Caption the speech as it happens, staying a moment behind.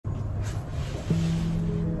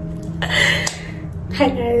Hi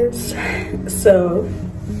guys, so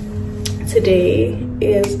today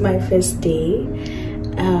is my first day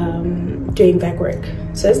doing back work.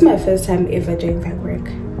 So it's my first time ever doing back work.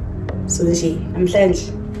 So I'm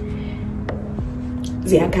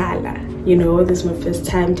ziyakhala, you know, this is my first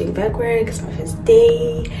time doing back work. It's my first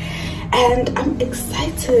day and I'm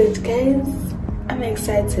excited, guys. I'm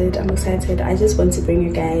excited. I just want to bring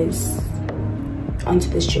you guys onto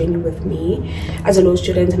this journey with me as a law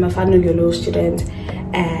student. I'm a final year law student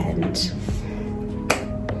and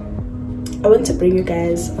I want to bring you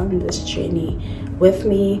guys on this journey with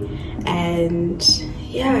me. And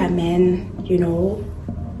yeah, man, you know,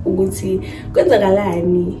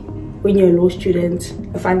 when you're a law student,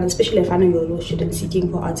 especially a final year law student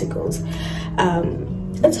seeking for articles,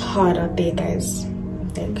 it's hard out there, guys.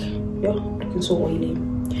 Like, yo, looking so oily.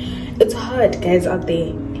 It's hard, guys, out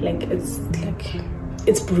there.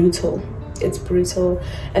 It's brutal. It's brutal.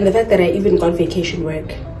 And the fact that I even got vacation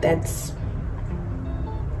work, that's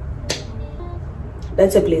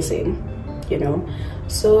a blessing, you know.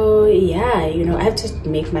 So yeah, you know, I have to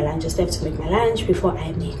make my lunch. I still have to make my lunch before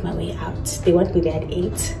I make my way out. They want me there at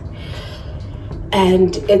 8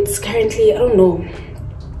 and it's currently, I don't know,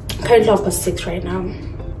 currently 6:30 right now.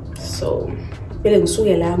 So feeling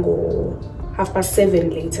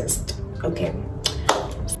 7:30 latest. Okay.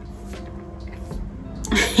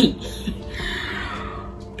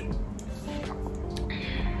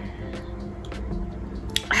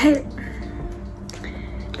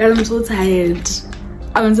 I'm so tired.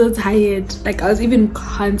 I'm so tired. Like, I was even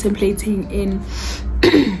contemplating in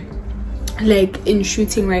like in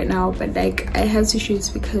shooting right now, but like I have to shoot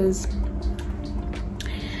because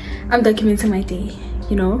I'm documenting my day,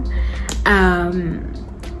 you know.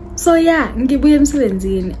 So yeah, and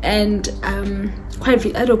quite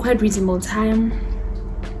reasonable time.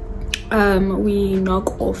 We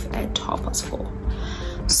knock off at 4:30.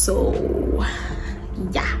 So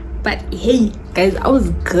yeah, but hey guys, I was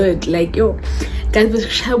good. Like, yo guys,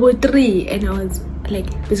 basically 3 and I was like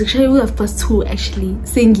basically 2 actually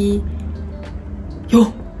singing.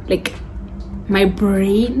 Yo, like my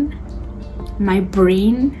brain,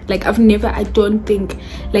 like I don't think,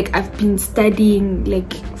 like, I've been studying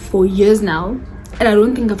like for years now and I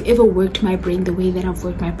don't think I've ever worked my brain the way that I've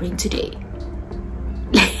worked my brain today.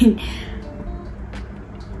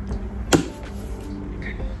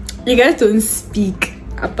 You guys don't speak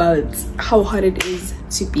about how hard it is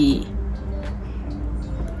to be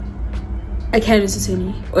a cannabis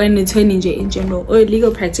attorney or an attorney in general, or a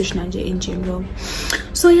legal practitioner in general.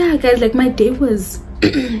 So yeah guys, like my day was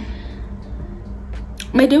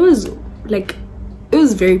like, it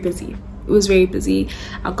was very busy.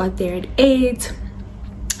 I got there at 8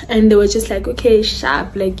 and they were just like, okay,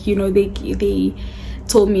 sharp, like, you know, they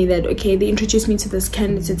told me that, okay, they introduced me to this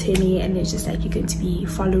candidate attorney and they're just like, you're going to be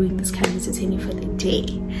following this candidate attorney for the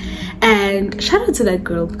day. And shout out to that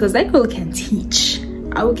girl, because that girl can teach.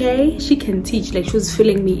 Okay, she can teach. Like, she was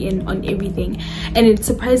filling me in on everything and it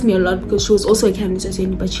surprised me a lot because she was also a candidate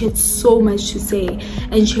attorney, but she had so much to say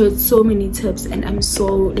and she had so many tips, and I'm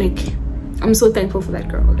so thankful for that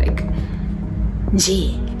girl. Like,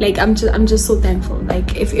 gee, like I'm just so thankful.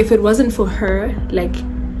 Like, if it wasn't for her, like,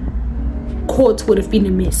 court would have been a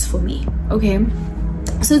mess for me. Okay,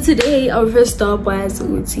 so today our first stop was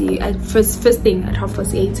first thing at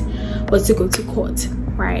 8:30 was to go to court,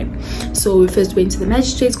 right? So we first went to the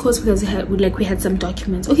magistrate's court because we had some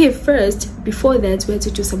documents. Okay, first, before that, we had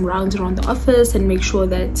to do some rounds around the office and make sure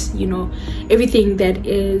that, you know, everything that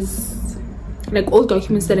is, like, all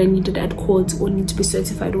documents that are needed at court or need to be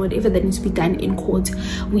certified or whatever that needs to be done in court,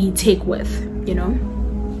 we take with, you know.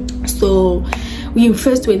 So we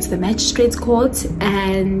first went to the magistrate's court,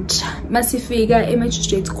 and Masifika in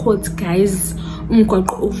magistrate's court, guys,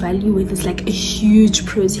 there's like a huge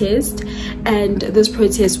protest, and this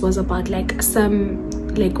protest was about like some,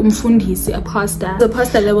 like, umfundisi, a pastor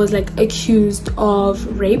that was like accused of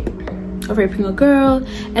raping a girl,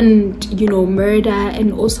 and, you know, murder,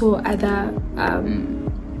 and also other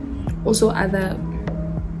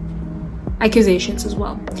accusations as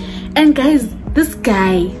well. And guys, this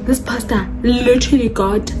pastor literally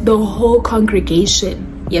got the whole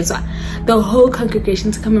congregation, yes sir, the whole congregation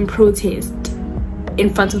to come and protest in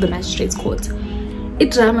front of the magistrate's court.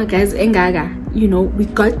 It drama, guys, engaga, you know. We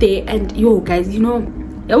got there and yo guys, you know,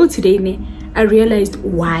 today I realized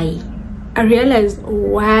why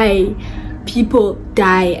people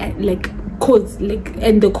die at, like, cause, like,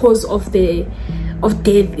 and the cause of death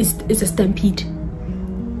is a stampede.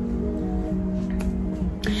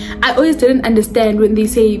 I always didn't understand when they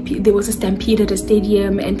say there was a stampede at a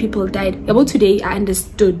stadium and people died. About today, I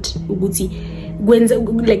understood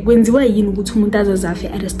kwenziwa yini ukuthi umuntu azazafe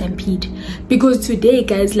at a stampede. Because today,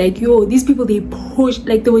 guys, like, yo, these people, they push,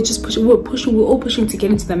 like, they were just pushing, we were all pushing to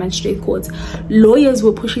get into the magistrate court. Lawyers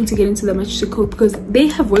were pushing to get into the magistrate court because they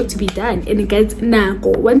have work to be done. And guys,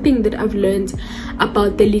 one thing that I've learned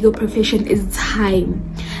about the legal profession is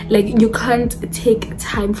time. Like, you can't take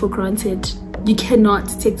time for granted. You cannot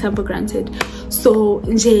take time for granted. So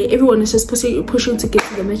everyone is just pushing to get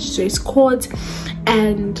to the magistrate's court.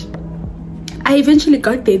 And I eventually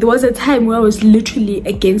got there. There was a time where I was literally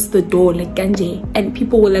against the door, like Ganje, and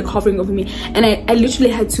people were like hovering over me, and I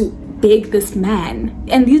literally had to beg this man,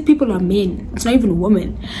 and these people are men, it's not even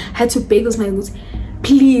women. I had to beg this man,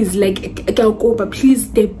 please, like, please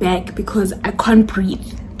step back because I can't breathe.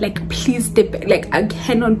 Like, please step back, like, I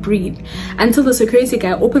cannot breathe. Until the security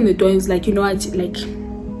guy opened the door and was like, you know what, like,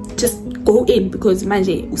 just go in because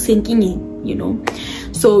manje usenking in, you know.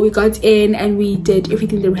 So we got in and we did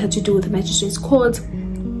everything that we had to do with the magistrate's court.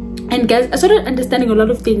 And guys, I started understanding a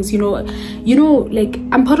lot of things, you know, like,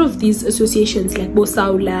 I'm part of these associations like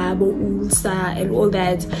Bosaula, Boulsa, and all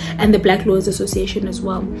that, and the Black Lawyers Association as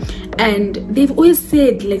well. And they've always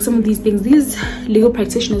said, like, some of these things, these legal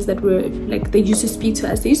practitioners that were, like, they used to speak to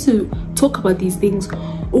us, they used to talk about these things.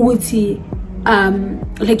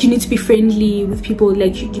 Like, you need to be friendly with people,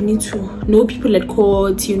 like, you need to know people at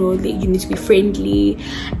court, you know, you need to be friendly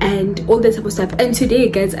and all that type of stuff. And today,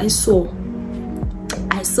 guys, I saw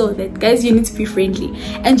that, guys, you need to be friendly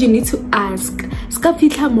and you need to ask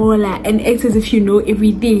and act as if you know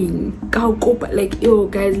everything. Like, yo,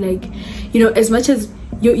 guys, like, you know, as much as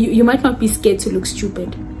you might not be scared to look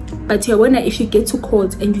stupid, but if you get to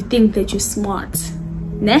court and you think that you're smart,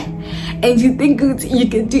 and you think you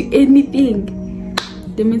can do anything,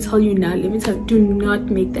 let me tell you now, do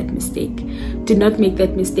not make that mistake. Do not make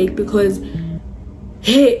that mistake, because,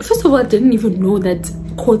 hey, first of all, I didn't even know that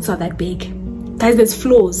courts are that big. Guys, there's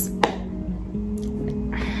flaws.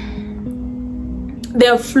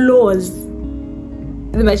 There are flaws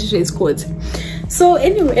in the magistrate's court. So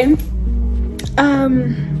anyway,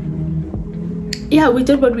 yeah, we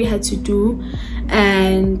did what we had to do,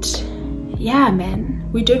 and yeah, man,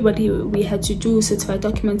 we did what we had to do, certify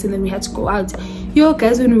documents, and then we had to go out. Yo,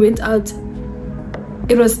 guys, when we went out,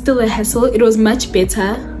 it was still a hassle. It was much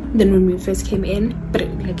better than when we first came in, but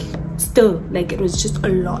still, like, it was just a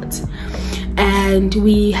lot. And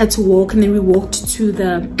we had to walk, and then we walked to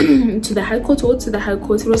the to the high court.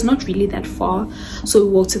 It was not really that far, so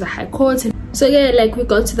we walked to the high court. And so yeah, like, we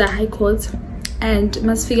got to the high court, and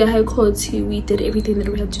Masviga High Court, we did everything that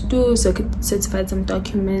we had to do, so I could certify some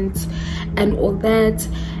documents and all that.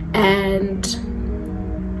 And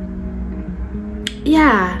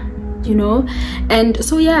yeah, you know, and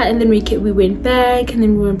so yeah, and then we went back, and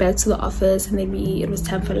then we went back to the office, and then it was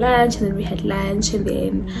time for lunch, and then we had lunch, and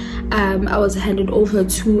then I was handed over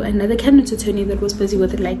to another cabinet attorney that was busy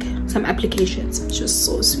with like some applications, which was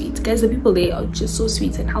so sweet. Guys, the people there are just so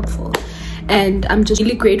sweet and helpful, and I'm just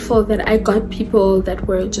really grateful that I got people that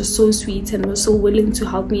were just so sweet and were so willing to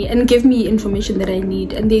help me and give me information that I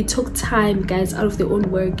need. And they took time, guys, out of their own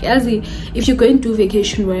work. As if you go and do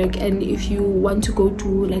vacation work, and if you want to go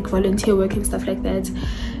do like volunteer work and stuff like that,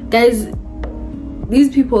 guys, these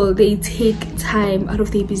people, they take time out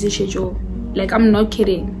of their busy schedule. Like, I'm not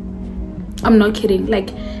kidding, like,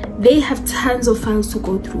 they have tons of files to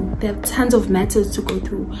go through, they have tons of matters to go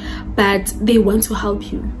through, but they want to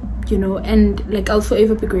help you, you know. And like, I'll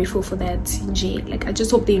forever be grateful for that. Like, I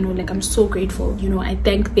just hope they know, like, I'm so grateful, you know. I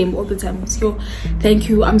thank them all the time. So thank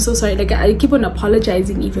you. I'm so sorry, like, I keep on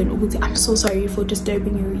apologizing even. I'm so sorry for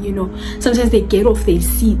disturbing you, you know. Sometimes they get off their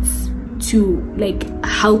seats to like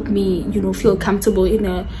help me, you know, feel comfortable in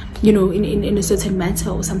a, you know, in a certain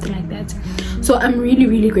matter or something like that. So I'm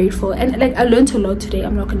really grateful. And like, I learned a lot today,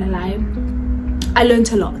 I'm not gonna lie. I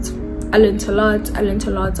learned a lot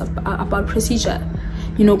about procedure,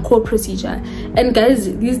 you know, court procedure. And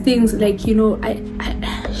guys, these things, like, you know, but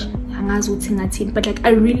like, I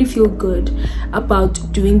really feel good about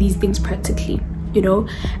doing these things practically, you know,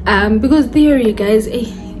 because theory, guys,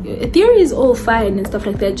 theory is all fine and stuff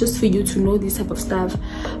like that, just for you to know this type of stuff,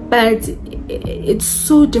 but it's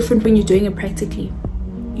so different when you're doing it practically,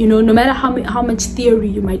 you know. No matter how much theory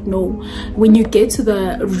you might know, when you get to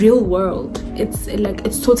the real world, it's like,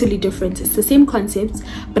 it's totally different. It's the same concepts,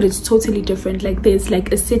 but it's totally different. Like, there's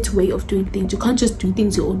like a set way of doing things. You can't just do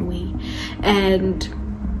things your own way. And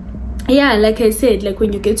yeah, like I said, like,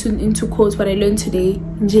 when you get into court, what I learned today,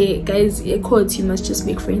 guys, in court, you must just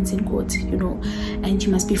make friends in court, you know, and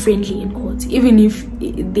you must be friendly in court, even if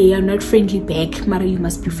they are not friendly back. Mara, you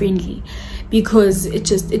must be friendly, because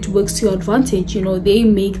it works to your advantage, you know. They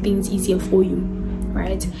make things easier for you,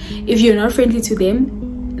 right? If you're not friendly to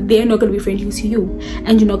them, they're not going to be friendly to you,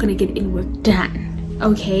 and you're not going to get any work done,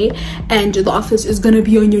 okay? And the office is going to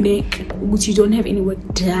be on your neck, which you don't have any work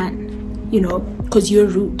done, you know, because you're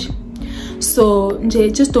rude. So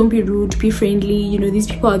just don't be rude, be friendly. You know, these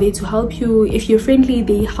people are there to help you. If you're friendly,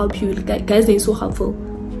 they help you. Guys, they're so helpful.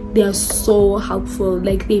 They are so helpful.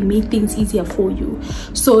 Like, they make things easier for you.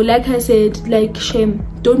 So like I said, like, Shem,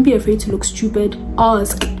 don't be afraid to look stupid.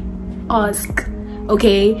 Ask,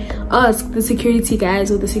 okay? Ask the security guys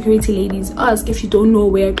or the security ladies. Ask if you don't know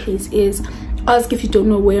where a place is. Ask if you don't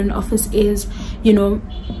know where an office is, you know.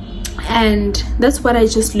 And that's what I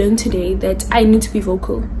just learned today, that I need to be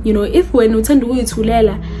vocal. You know, if when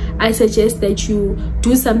I suggest that you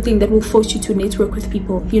do something that will force you to network with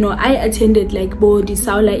people. You know, I attended like Bodi,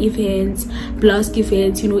 Saula events, Blask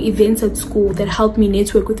events, you know, events at school that helped me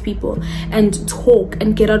network with people and talk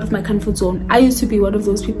and get out of my comfort zone. I used to be one of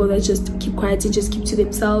those people that just keep quiet and just keep to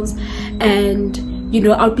themselves, and you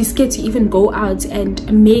know, I'll be scared to even go out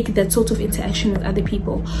and make that sort of interaction with other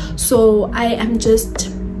people. So I am just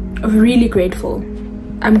really grateful.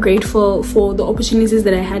 I'm grateful for the opportunities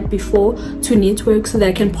that I had before to network, so that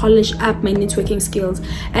I can polish up my networking skills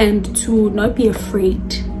and to not be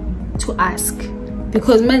afraid to ask.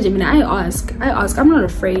 Because man, I ask. I'm not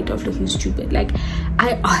afraid of looking stupid. Like,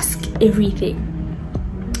 I ask everything.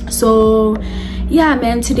 So yeah,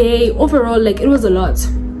 man, today overall, like, it was a lot.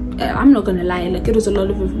 I'm not gonna lie, like, it was a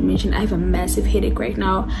lot of information. I have a massive headache right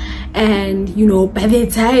now, and you know, by the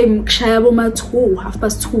time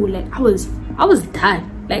 2:30, like, I was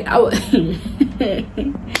done. Like, I was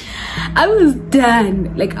I was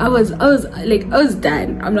done. Like, I was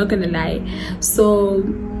done. I'm not gonna lie. So,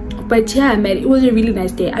 but yeah, man, it was a really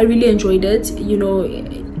nice day. I really enjoyed it. You know,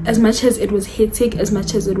 as much as it was hectic, as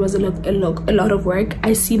much as it was a lot of work,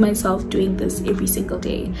 I see myself doing this every single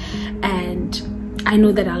day, and I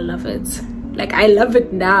know that I love it. Like, I love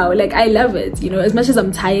it now. Like, I love it, you know, as much as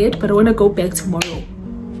I'm tired, but I want to go back tomorrow,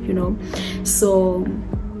 you know. So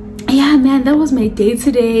yeah, man, that was my day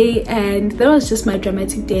today, and that was just my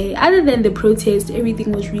dramatic day. Other than the protest,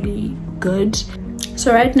 everything was really good.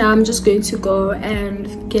 So right now I'm just going to go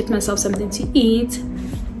and get myself something to eat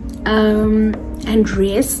and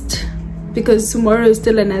rest, because tomorrow is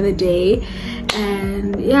still another day.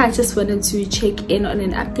 And yeah, I just wanted to check in on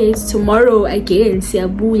an update. Tomorrow again,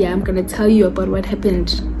 Siabuya, I'm gonna tell you about what happened.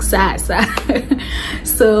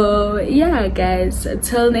 So yeah, guys,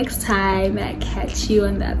 until next time, I catch you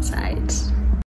on that side.